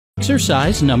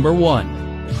Exercise number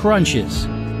 1. Crunches.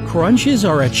 Crunches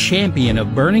are a champion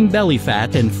of burning belly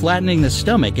fat and flattening the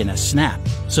stomach in a snap.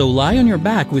 So lie on your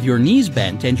back with your knees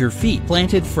bent and your feet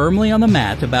planted firmly on the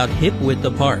mat about hip width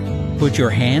apart. Put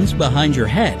your hands behind your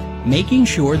head, making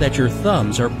sure that your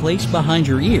thumbs are placed behind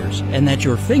your ears and that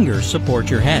your fingers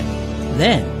support your head.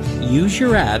 Then, use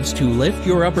your abs to lift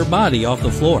your upper body off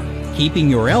the floor, keeping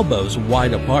your elbows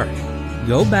wide apart.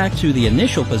 Go back to the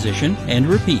initial position and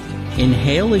repeat.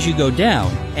 Inhale as you go down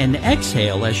and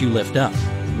exhale as you lift up.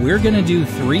 We're going to do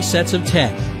 3 sets of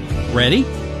 10. Ready?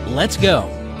 Let's go.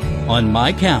 On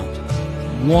my count.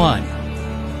 1,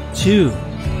 2,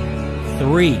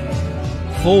 3,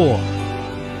 4,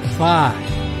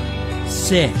 5,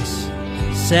 6,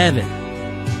 7,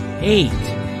 8,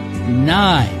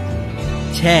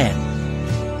 9,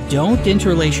 10. Don't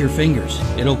interlace your fingers.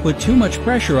 It'll put too much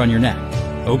pressure on your neck.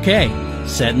 Okay,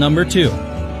 set number 2.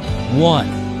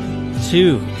 1,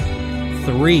 2,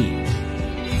 3,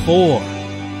 4,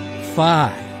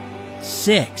 5,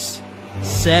 6,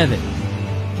 7,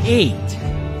 8,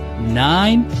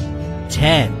 9,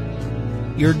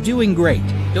 10. You're doing great.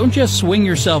 Don't just swing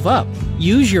yourself up.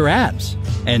 Use your abs.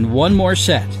 And one more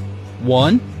set.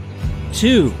 1,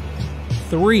 2,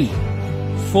 3,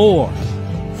 4,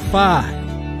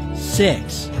 5,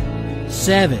 6,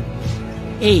 7,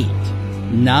 8,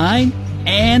 9,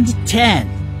 and 10.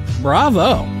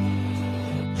 Bravo!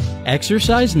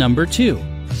 Exercise number 2.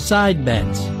 Side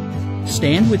bends.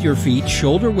 Stand with your feet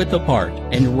shoulder width apart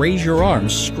and raise your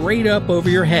arms straight up over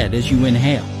your head as you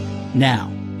inhale.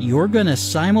 Now, you're going to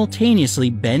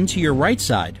simultaneously bend to your right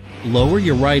side, lower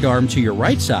your right arm to your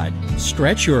right side,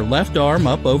 stretch your left arm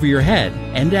up over your head,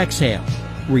 and exhale.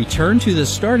 Return to the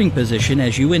starting position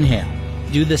as you inhale.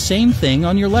 Do the same thing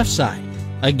on your left side.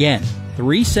 Again,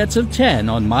 3 sets of 10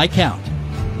 on my count.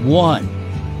 1,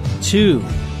 2,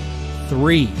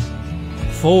 3,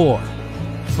 4,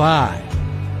 5,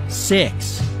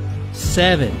 6,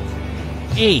 7,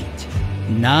 8,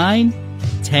 9,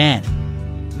 10.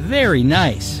 Very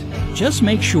nice. Just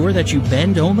make sure that you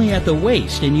bend only at the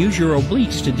waist and use your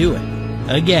obliques to do it.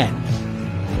 Again.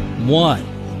 1,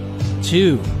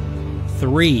 2,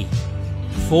 3,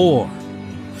 4,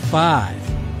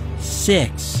 5,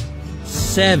 6,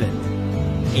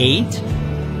 7, 8,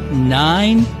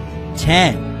 9,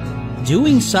 10.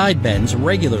 Doing side bends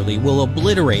regularly will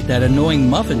obliterate that annoying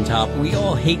muffin top we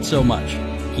all hate so much.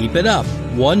 Keep it up.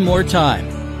 One more time.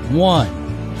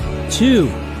 1, 2,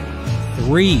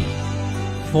 3,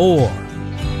 4,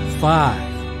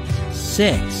 5,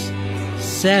 6,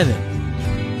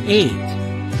 7, 8,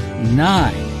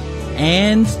 9,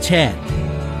 and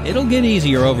 10. It'll get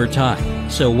easier over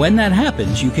time, so when that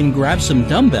happens, you can grab some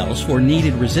dumbbells for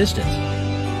needed resistance.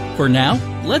 For now,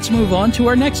 let's move on to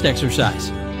our next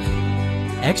exercise.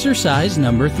 Exercise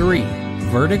number 3.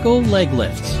 Vertical leg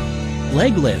lifts.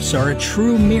 Leg lifts are a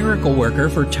true miracle worker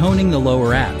for toning the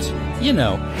lower abs. You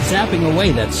know, zapping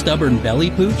away that stubborn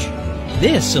belly pooch.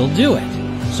 This'll do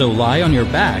it. So lie on your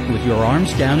back with your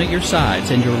arms down at your sides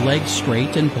and your legs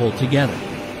straight and pulled together.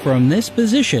 From this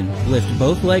position, lift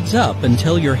both legs up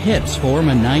until your hips form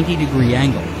a 90-degree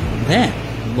angle. Then,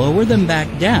 lower them back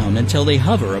down until they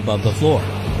hover above the floor.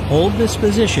 Hold this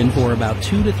position for about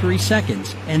 2 to 3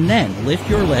 seconds and then lift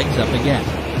your legs up again.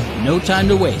 No time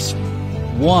to waste.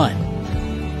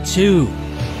 1, 2,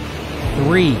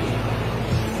 3,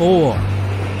 4,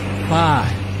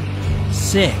 5,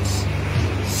 6,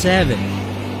 7,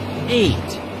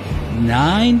 8,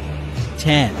 9,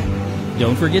 10.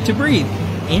 Don't forget to breathe.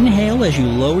 Inhale as you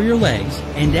lower your legs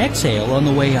and exhale on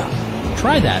the way up.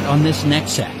 Try that on this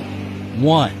next set.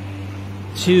 1,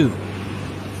 2,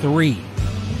 3,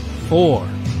 4,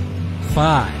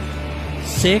 5,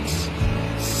 6,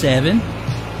 7,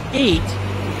 8,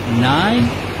 9,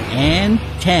 and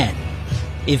 10.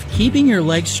 If keeping your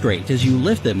legs straight as you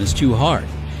lift them is too hard,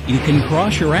 you can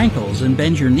cross your ankles and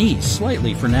bend your knees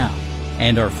slightly for now.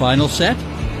 And our final set,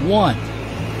 1,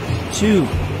 2,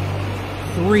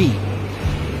 3,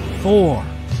 4,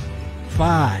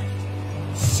 5,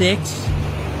 6,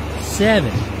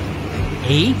 7,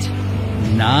 8,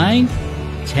 9,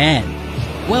 10.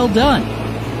 Well done!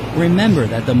 Remember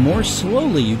that the more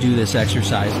slowly you do this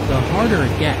exercise, the harder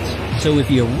it gets. So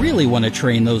if you really want to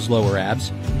train those lower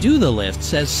abs, do the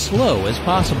lifts as slow as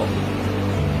possible.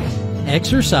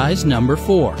 Exercise number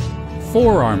 4.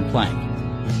 Forearm plank.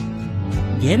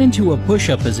 Get into a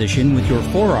push-up position with your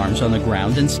forearms on the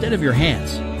ground instead of your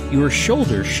hands. Your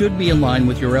shoulders should be in line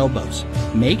with your elbows.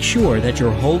 Make sure that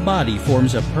your whole body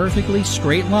forms a perfectly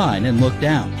straight line and look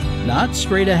down, not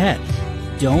straight ahead.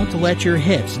 Don't let your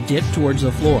hips dip towards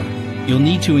the floor. You'll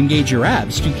need to engage your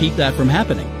abs to keep that from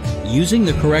happening. Using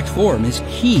the correct form is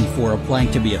key for a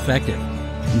plank to be effective.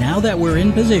 Now that we're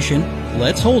in position,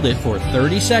 let's hold it for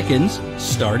 30 seconds,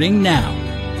 starting now.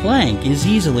 Plank is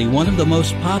easily one of the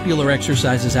most popular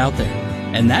exercises out there,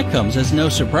 and that comes as no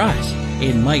surprise.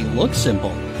 It might look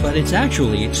simple, but it's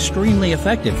actually extremely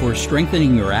effective for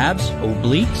strengthening your abs,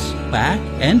 obliques, back,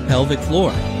 and pelvic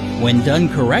floor. When done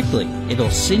correctly, it'll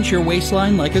cinch your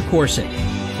waistline like a corset.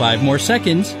 5 more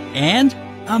seconds, and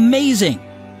amazing!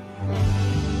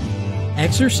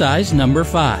 Exercise number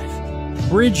 5.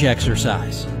 Bridge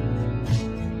exercise.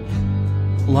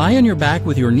 Lie on your back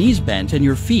with your knees bent and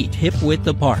your feet hip-width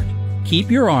apart.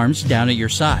 Keep your arms down at your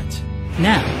sides.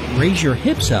 Now, raise your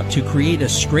hips up to create a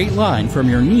straight line from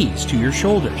your knees to your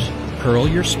shoulders. Curl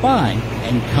your spine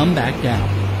and come back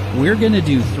down. We're going to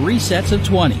do 3 sets of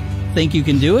 20. Think you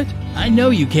can do it? I know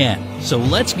you can, so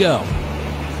let's go.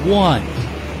 1,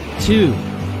 2,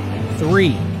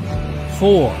 3,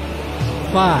 4,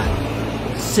 5,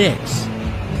 6,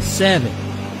 7,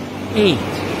 8,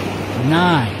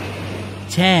 9,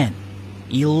 10,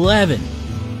 11,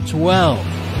 12,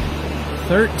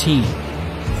 13,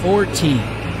 14,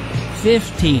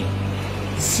 15,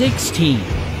 16,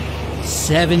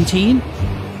 17,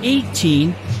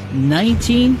 18,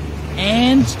 19,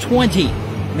 and 20.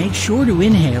 Make sure to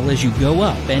inhale as you go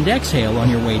up and exhale on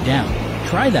your way down.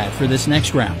 Try that for this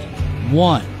next round.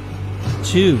 1,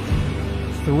 2,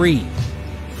 3,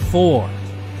 4,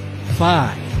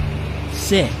 5,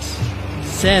 6,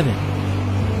 7,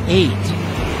 8,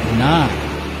 9,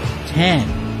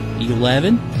 10,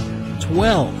 11,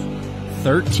 12,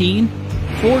 13,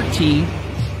 14,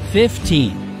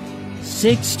 15,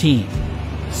 16,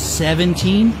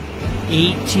 17,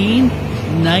 18,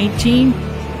 19,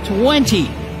 20.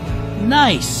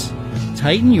 Nice!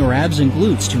 Tighten your abs and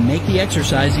glutes to make the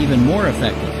exercise even more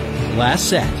effective. Last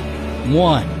set.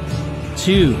 1,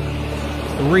 2,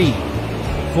 3,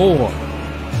 4,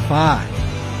 5,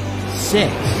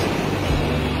 6,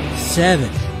 7,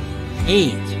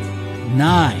 8,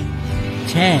 9,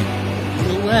 10,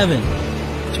 11,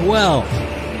 12,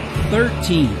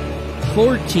 13,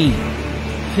 14,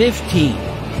 15,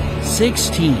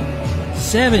 16,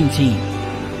 17,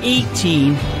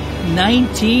 18,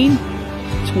 19,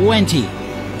 20.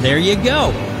 There you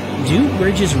go. Do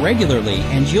bridges regularly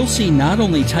and you'll see not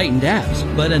only tightened abs,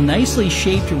 but a nicely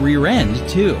shaped rear end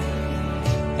too.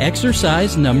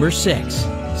 Exercise number 6.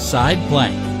 Side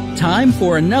plank. Time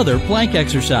for another plank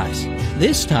exercise.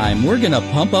 This time we're going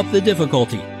to pump up the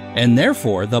difficulty, and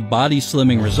therefore the body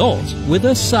slimming results, with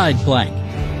a side plank.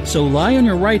 So lie on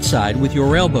your right side with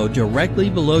your elbow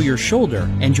directly below your shoulder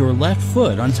and your left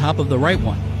foot on top of the right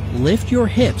one. Lift your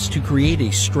hips to create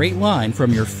a straight line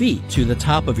from your feet to the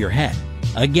top of your head.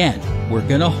 Again, we're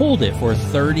going to hold it for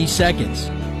 30 seconds.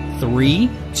 3,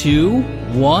 2,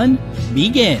 1,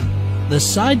 begin. The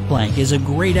side plank is a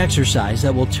great exercise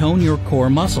that will tone your core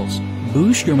muscles,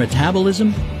 boost your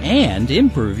metabolism, and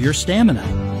improve your stamina.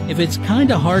 If it's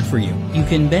kinda hard for you, you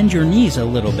can bend your knees a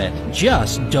little bit.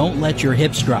 Just don't let your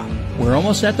hips drop. We're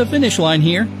almost at the finish line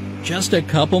here. Just a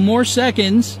couple more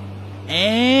seconds.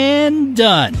 And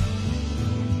done.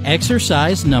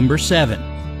 Exercise number 7.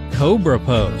 Cobra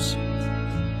pose.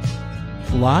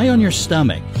 Lie on your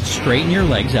stomach, straighten your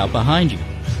legs out behind you.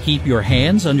 Keep your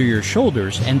hands under your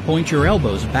shoulders and point your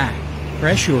elbows back.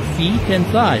 Press your feet and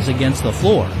thighs against the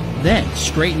floor. Then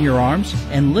straighten your arms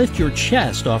and lift your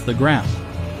chest off the ground.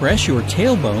 Press your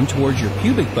tailbone towards your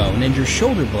pubic bone and your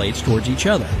shoulder blades towards each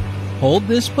other. Hold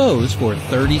this pose for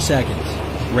 30 seconds.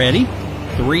 Ready?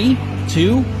 3,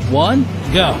 2, 1,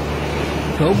 go!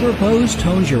 Cobra pose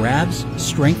tones your abs,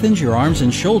 strengthens your arms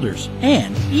and shoulders,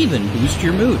 and even boosts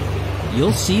your mood.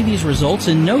 You'll see these results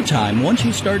in no time once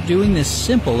you start doing this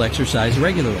simple exercise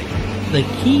regularly. The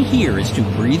key here is to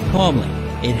breathe calmly.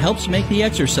 It helps make the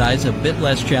exercise a bit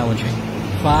less challenging.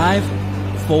 5,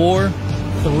 4,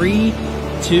 3,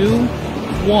 2,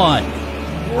 1.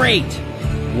 Great!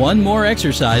 One more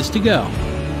exercise to go.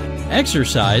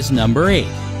 Exercise number 8.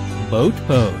 Boat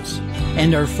pose.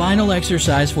 And our final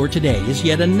exercise for today is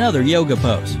yet another yoga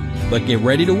pose. But get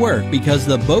ready to work because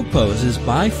the boat pose is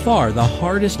by far the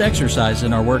hardest exercise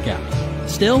in our workout.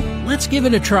 Still, let's give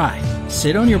it a try.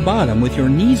 Sit on your bottom with your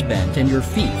knees bent and your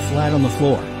feet flat on the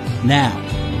floor. Now,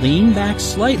 lean back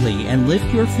slightly and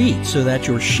lift your feet so that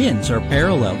your shins are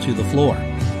parallel to the floor.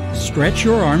 Stretch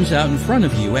your arms out in front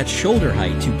of you at shoulder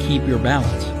height to keep your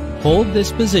balance. Hold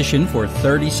this position for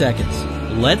 30 seconds.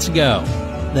 Let's go!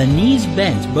 The knees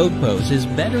bent boat pose is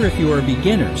better if you are a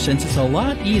beginner since it's a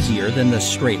lot easier than the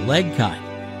straight leg kind.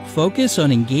 Focus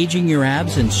on engaging your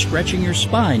abs and stretching your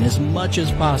spine as much as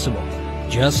possible.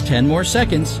 Just 10 more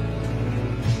seconds.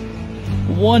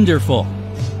 Wonderful!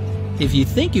 If you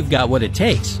think you've got what it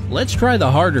takes, let's try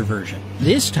the harder version.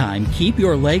 This time, keep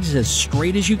your legs as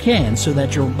straight as you can so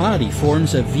that your body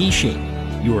forms a V shape.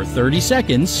 Your 30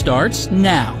 seconds starts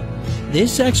now.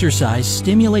 This exercise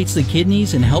stimulates the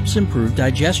kidneys and helps improve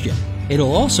digestion.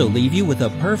 It'll also leave you with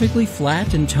a perfectly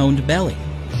flat and toned belly.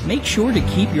 Make sure to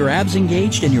keep your abs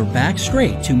engaged and your back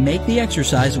straight to make the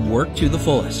exercise work to the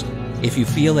fullest. If you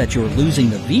feel that you're losing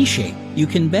the V shape, you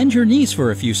can bend your knees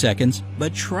for a few seconds,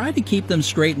 but try to keep them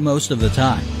straight most of the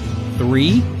time.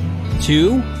 3,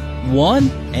 2, 1,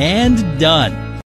 and done!